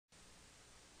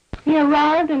He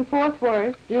arrived in Fort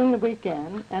Worth during the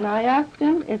weekend, and I asked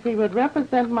him if he would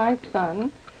represent my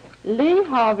son, Lee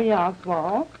Harvey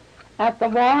Oswald, at the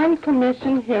Warren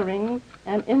Commission hearings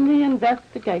and in the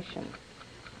investigation.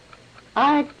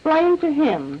 I explained to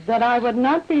him that I would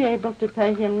not be able to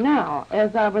pay him now,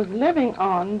 as I was living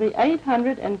on the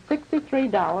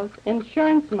 $863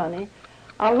 insurance money,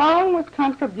 along with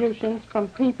contributions from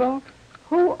people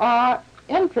who are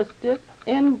interested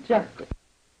in justice.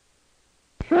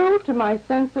 True to my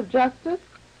sense of justice,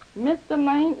 Mr.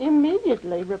 Lane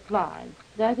immediately replied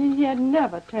that he had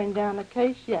never turned down a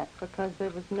case yet because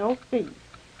there was no fee,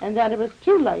 and that it was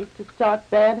too late to start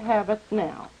bad habits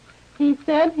now. He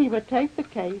said he would take the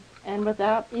case and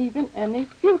without even any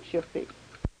future fee.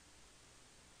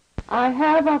 I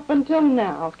have up until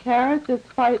now carried this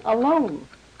fight alone,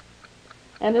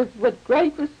 and it's with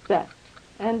great respect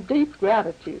and deep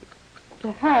gratitude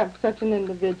to have such an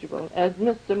individual as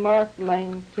Mr. Mark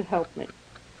Lane to help me.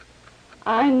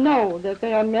 I know that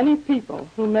there are many people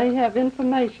who may have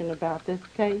information about this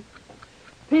case,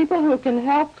 people who can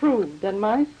help prove that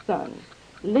my son,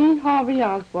 Lee Harvey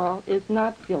Oswald, is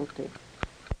not guilty.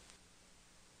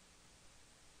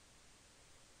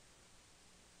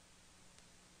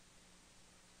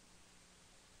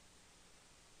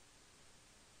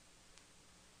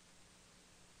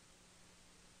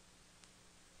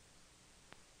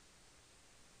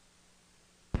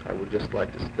 I would just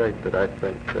like to state that I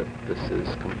think that this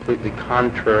is completely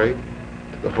contrary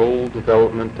to the whole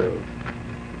development of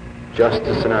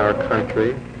justice in our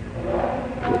country,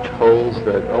 which holds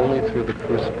that only through the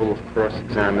crucible of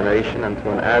cross-examination and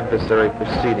through an adversary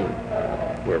proceeding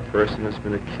where a person has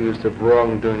been accused of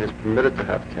wrongdoing is permitted to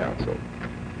have counsel.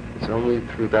 It's only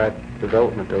through that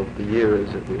development over the years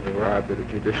that we've arrived at a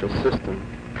judicial system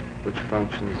which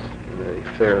functions in a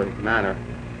fair manner.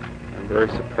 I'm very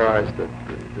surprised that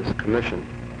this commission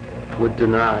would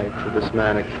deny to this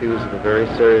man accused of a very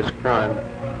serious crime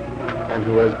and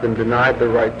who has been denied the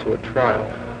right to a trial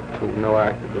through no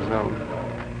act of his own,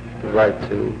 the right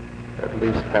to at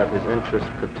least have his interests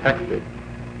protected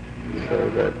so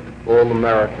that all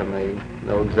America may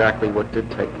know exactly what did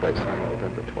take place on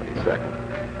November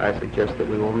 22nd. I suggest that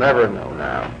we will never know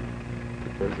now,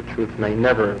 because the truth may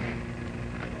never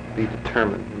be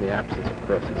determined in the absence of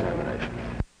cross-examination.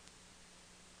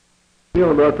 You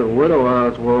know about the widow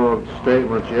Oswald's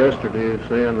statements yesterday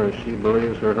saying that she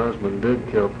believes her husband did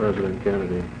kill President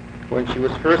Kennedy? When she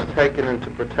was first taken into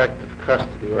protective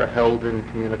custody or held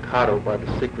incommunicado by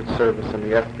the Secret Service and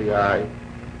the FBI,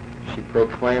 she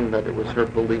proclaimed that it was her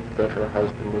belief that her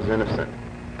husband was innocent.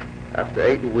 After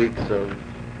 8 weeks of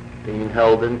being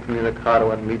held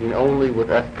incommunicado and meeting only with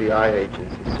FBI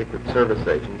agents and Secret Service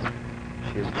agents,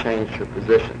 she has changed her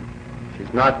position.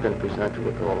 She's not been presented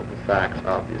with all of the facts,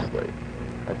 obviously.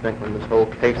 I think when this whole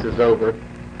case is over,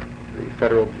 the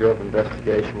Federal Bureau of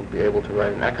Investigation will be able to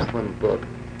write an excellent book,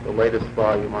 the latest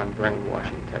volume on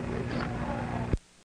brainwashing techniques.